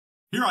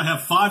Here I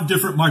have 5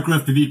 different micro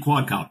FPV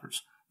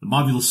quadcopters. The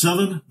Mobula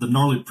 7, the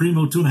Gnarly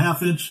Primo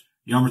 2.5 inch,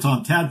 the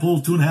Armaton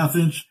Tadpole 2.5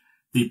 inch,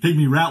 the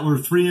Pygmy Rattler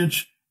 3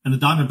 inch, and the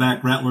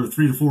Diamondback Rattler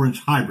 3 to 4 inch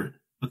hybrid.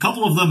 A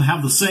couple of them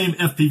have the same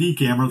FPV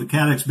camera, the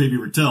Cadex Baby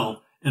Ratel,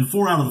 and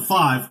 4 out of the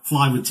 5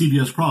 fly with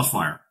TBS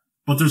Crossfire.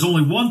 But there's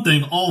only one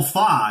thing all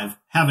 5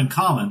 have in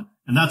common,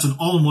 and that's an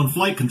all-in-one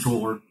flight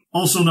controller,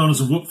 also known as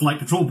a Whoop flight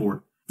control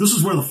board. This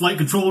is where the flight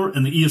controller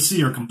and the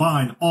ESC are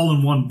combined all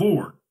in one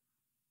board.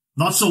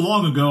 Not so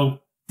long ago,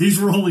 these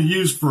were only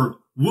used for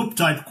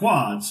Whoop-type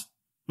quads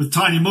with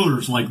tiny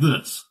motors like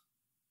this.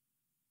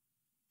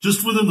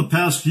 Just within the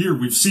past year,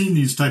 we've seen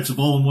these types of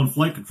all-in-one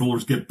flight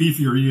controllers get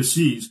beefier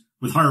ESCs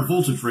with higher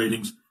voltage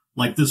ratings,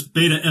 like this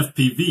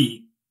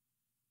BetaFPV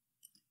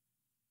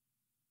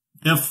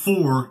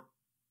F4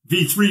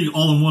 V3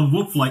 all-in-one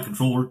Whoop flight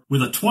controller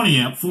with a 20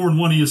 amp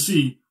 4-in-1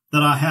 ESC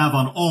that I have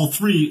on all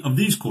 3 of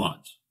these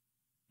quads.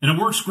 And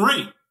it works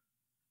great.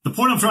 The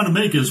point I'm trying to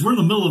make is we're in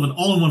the middle of an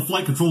all-in-one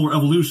flight controller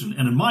evolution,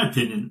 and in my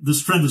opinion,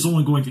 this trend is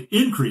only going to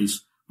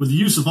increase with the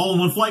use of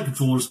all-in-one flight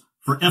controllers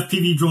for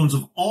FPV drones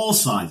of all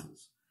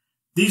sizes.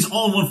 These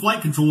all-in-one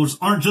flight controllers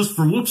aren't just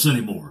for whoops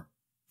anymore.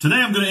 Today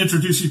I'm going to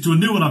introduce you to a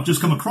new one I've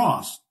just come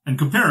across and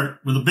compare it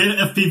with a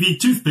BetaFPV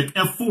Toothpick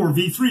F4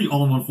 V3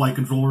 all-in-one flight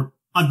controller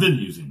I've been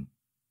using.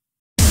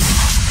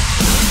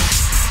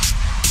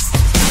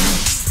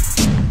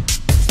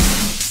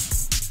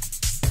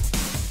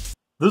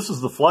 This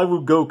is the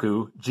Flywoo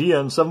GOKU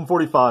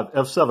GN745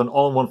 F7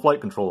 all-in-one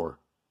flight controller.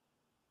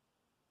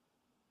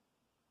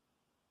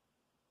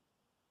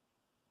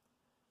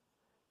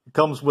 It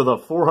comes with a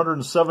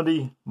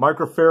 470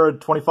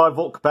 microfarad 25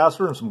 volt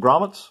capacitor and some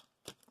grommets.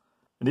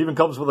 It even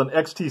comes with an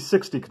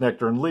XT60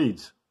 connector and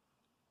leads.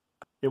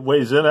 It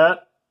weighs in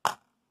at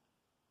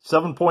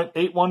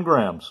 7.81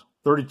 grams,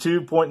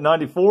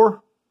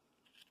 32.94.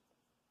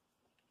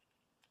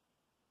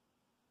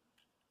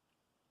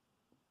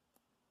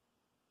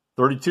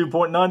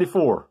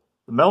 $32.94.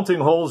 The mounting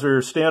holes are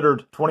your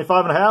standard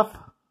 25.5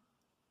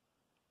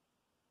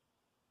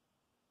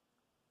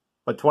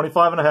 by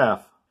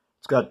 25.5.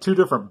 It's got 2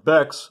 different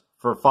BECs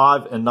for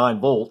 5 and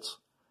 9 volts.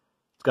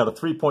 It's got a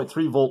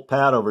 3.3 volt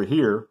pad over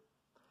here.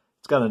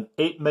 It's got an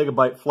 8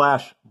 megabyte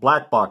flash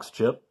black box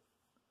chip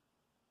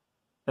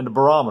and a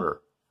barometer.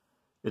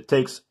 It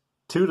takes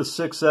 2 to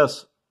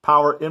 6S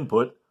power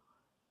input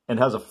and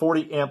has a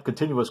 40 amp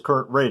continuous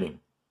current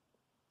rating.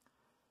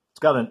 It's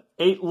got an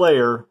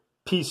 8-layer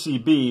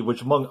PCB,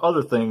 which among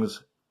other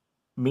things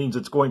means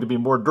it's going to be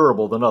more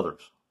durable than others.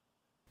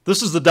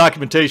 This is the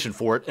documentation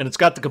for it, and it's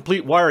got the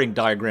complete wiring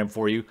diagram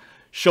for you,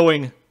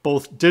 showing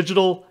both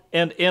digital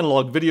and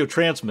analog video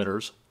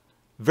transmitters,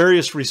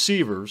 various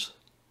receivers,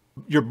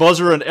 your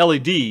buzzer and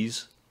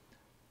LEDs,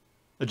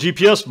 a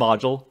GPS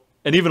module,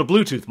 and even a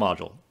Bluetooth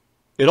module.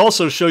 It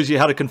also shows you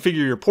how to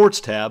configure your ports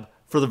tab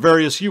for the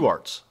various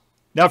UARTs.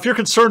 Now, if you're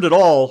concerned at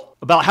all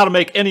about how to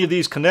make any of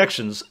these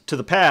connections to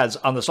the pads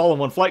on this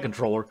all-in-one flight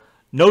controller,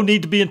 no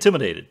need to be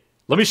intimidated.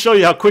 Let me show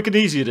you how quick and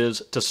easy it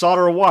is to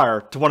solder a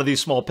wire to one of these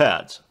small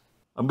pads.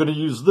 I'm going to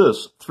use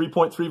this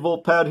 3.3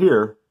 volt pad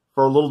here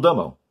for a little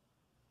demo.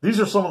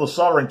 These are some of the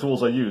soldering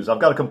tools I use. I've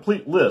got a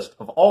complete list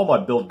of all my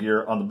build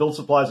gear on the build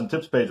supplies and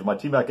tips page of my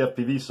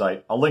tmacfpv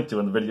site. I'll link to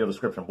in the video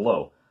description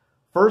below.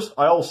 First,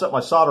 I always set my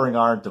soldering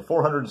iron to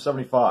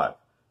 475.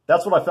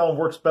 That's what I found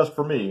works best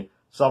for me,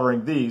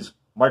 soldering these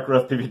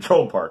micro FPV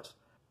drone parts.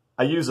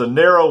 I use a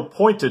narrow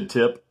pointed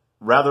tip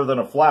rather than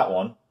a flat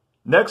one.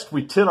 Next,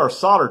 we tin our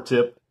solder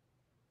tip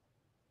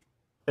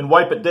and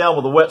wipe it down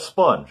with a wet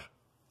sponge.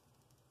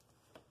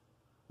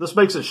 This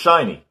makes it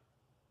shiny.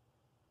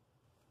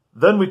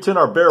 Then we tin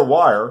our bare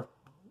wire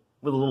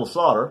with a little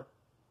solder.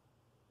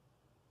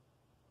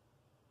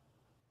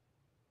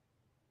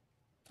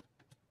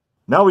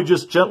 Now we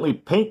just gently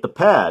paint the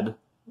pad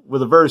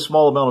with a very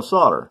small amount of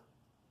solder.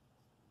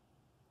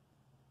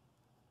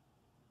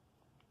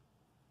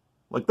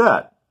 Like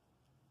that.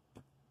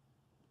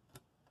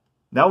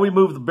 Now we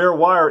move the bare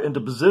wire into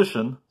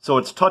position so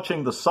it's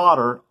touching the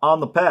solder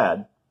on the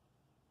pad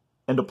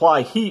and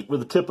apply heat with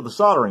the tip of the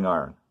soldering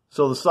iron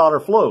so the solder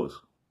flows.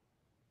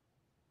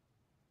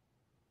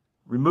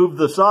 Remove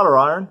the solder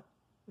iron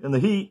in the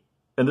heat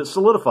and it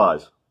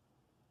solidifies.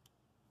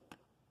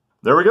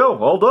 There we go,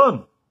 all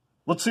done.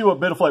 Let's see what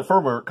Betaflight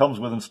firmware it comes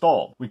with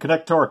installed. We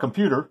connect to our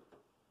computer,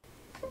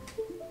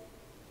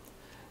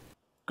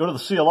 go to the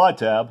CLI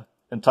tab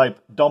and type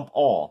dump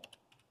all.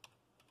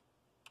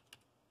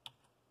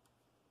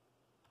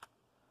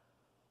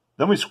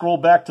 Then we scroll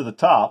back to the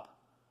top.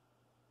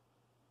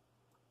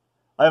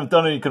 I haven't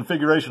done any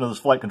configuration of this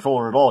flight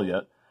controller at all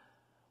yet.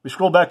 We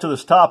scroll back to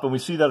this top and we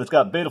see that it's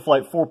got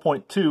Betaflight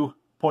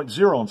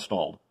 4.2.0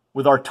 installed,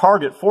 with our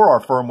target for our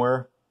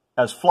firmware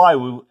as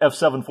Flywoo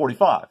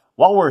F745.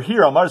 While we're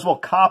here, I might as well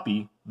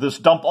copy this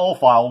dump all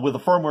file with the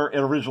firmware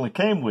it originally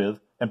came with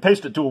and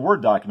paste it to a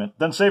Word document,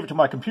 then save it to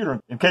my computer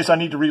in case I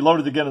need to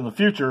reload it again in the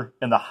future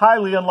in the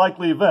highly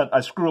unlikely event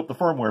I screw up the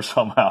firmware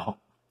somehow.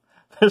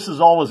 This is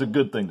always a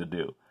good thing to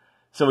do.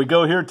 So we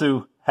go here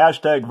to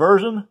hashtag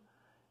version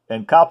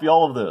and copy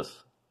all of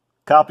this.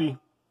 Copy,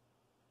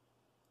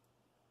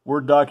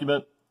 Word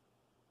document,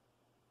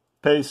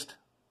 paste,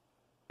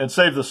 and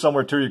save this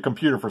somewhere to your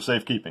computer for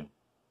safekeeping.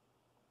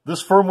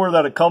 This firmware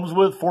that it comes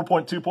with,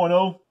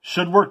 4.2.0,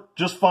 should work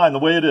just fine the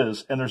way it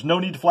is, and there's no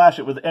need to flash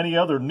it with any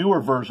other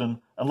newer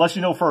version unless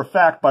you know for a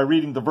fact by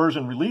reading the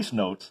version release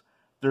notes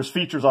there's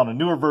features on a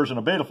newer version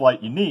of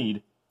Betaflight you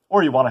need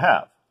or you want to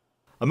have.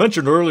 I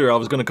mentioned earlier I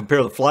was going to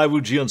compare the Flywoo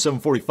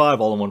GN745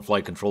 all-in-one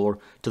flight controller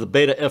to the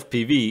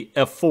BetaFPV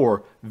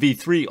F4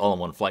 V3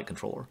 all-in-one flight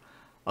controller.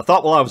 I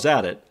thought while I was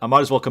at it, I might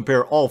as well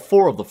compare all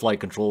four of the flight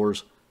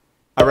controllers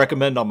I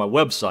recommend on my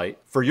website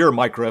for your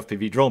micro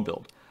FPV drone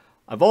build.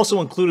 I've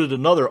also included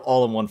another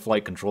all-in-one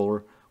flight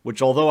controller,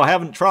 which although I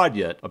haven't tried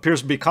yet,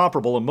 appears to be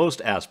comparable in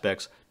most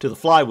aspects to the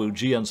Flywoo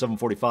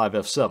GN745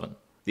 F7,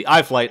 the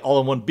iFlight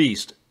all-in-one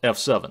beast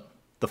F7.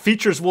 The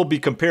features we'll be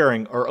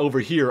comparing are over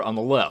here on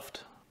the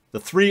left. The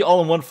three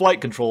all-in-one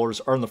flight controllers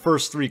are in the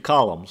first three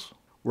columns,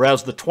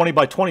 whereas the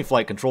 20x20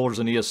 flight controllers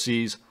and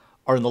ESCs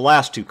are in the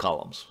last two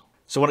columns.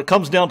 So when it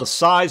comes down to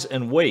size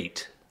and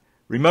weight,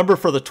 remember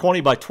for the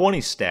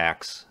 20x20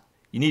 stacks,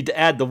 you need to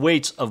add the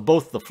weights of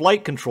both the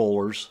flight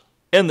controllers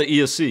and the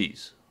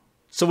ESCs.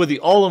 So with the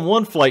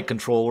all-in-one flight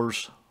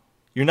controllers,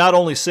 you're not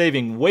only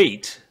saving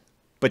weight,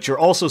 but you're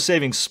also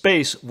saving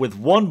space with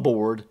one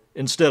board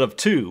instead of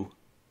two,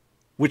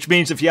 which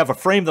means if you have a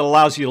frame that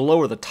allows you to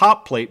lower the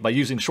top plate by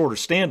using shorter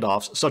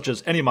standoffs, such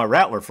as any of my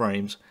Rattler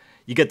frames,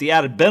 you get the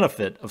added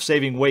benefit of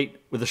saving weight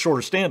with the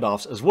shorter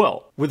standoffs as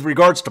well. With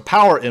regards to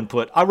power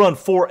input, I run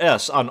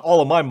 4S on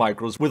all of my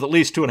micros with at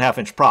least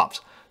 2.5-inch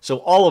props, so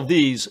all of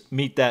these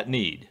meet that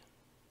need.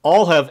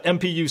 All have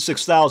MPU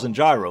 6000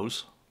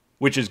 gyros,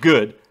 which is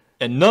good,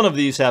 and none of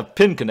these have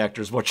pin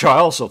connectors, which I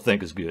also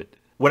think is good.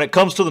 When it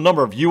comes to the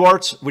number of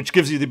UARTs, which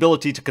gives you the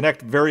ability to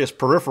connect various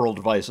peripheral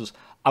devices,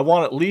 I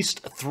want at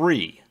least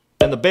 3,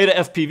 and the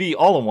BetaFPV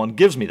all-in-one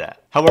gives me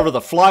that. However, the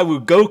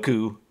Flywoo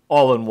GOKU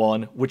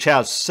all-in-one, which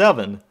has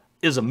 7,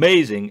 is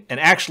amazing and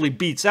actually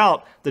beats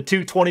out the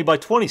two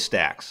 20x20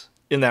 stacks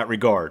in that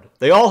regard.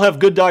 They all have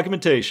good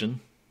documentation,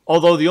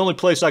 although the only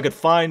place I could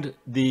find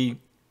the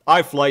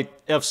iFlight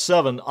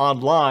F7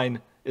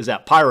 online is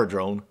at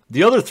Pyrodrone.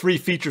 The other 3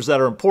 features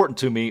that are important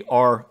to me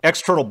are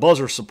external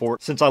buzzer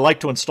support, since I like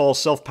to install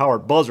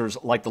self-powered buzzers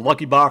like the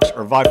Lucky Box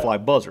or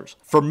ViFly buzzers.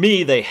 For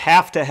me, they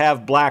have to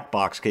have black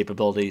box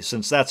capability,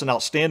 since that's an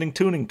outstanding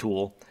tuning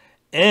tool,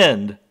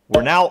 and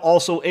we're now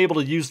also able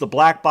to use the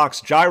black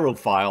box gyro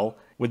file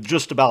with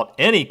just about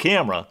any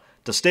camera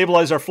to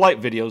stabilize our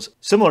flight videos,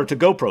 similar to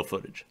GoPro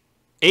footage.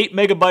 8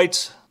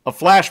 megabytes of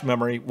flash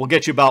memory will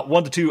get you about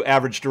 1 to 2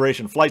 average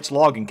duration flights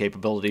logging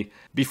capability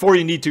before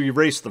you need to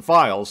erase the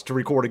files to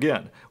record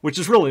again, which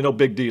is really no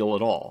big deal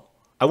at all.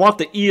 I want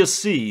the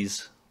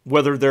ESCs,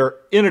 whether they're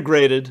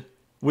integrated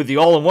with the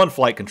all-in-one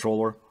flight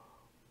controller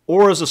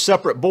or as a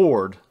separate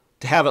board,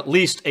 to have at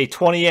least a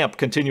 20 amp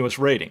continuous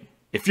rating.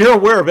 If you're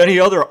aware of any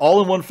other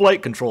all-in-one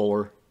flight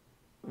controller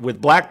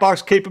with black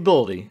box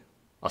capability,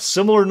 a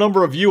similar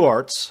number of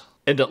UARTs,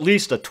 and at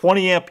least a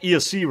 20 amp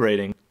ESC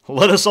rating,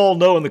 let us all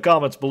know in the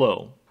comments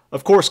below.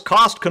 Of course,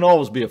 cost can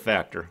always be a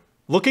factor.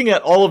 Looking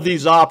at all of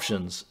these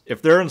options,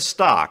 if they're in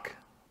stock,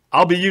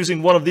 I'll be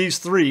using one of these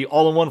 3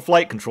 all-in-one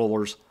flight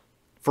controllers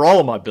for all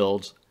of my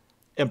builds,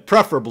 and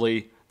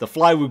preferably the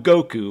Flywoo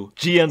GOKU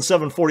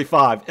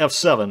GN745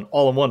 F7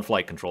 all-in-one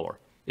flight controller.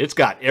 It's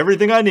got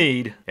everything I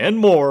need and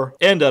more,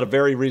 and at a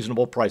very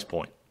reasonable price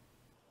point.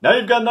 Now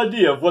you've got an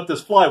idea of what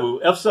this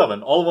Flywoo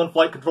F7 all-in-one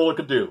flight controller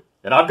could do,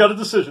 and I've got a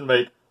decision to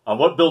make on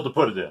what build to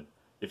put it in.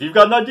 If you've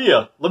got an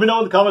idea, let me know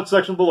in the comments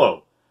section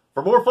below.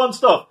 For more fun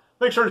stuff,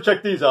 make sure to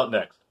check these out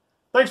next.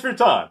 Thanks for your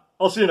time.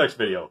 I'll see you next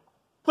video.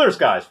 Clear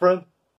skies, friend.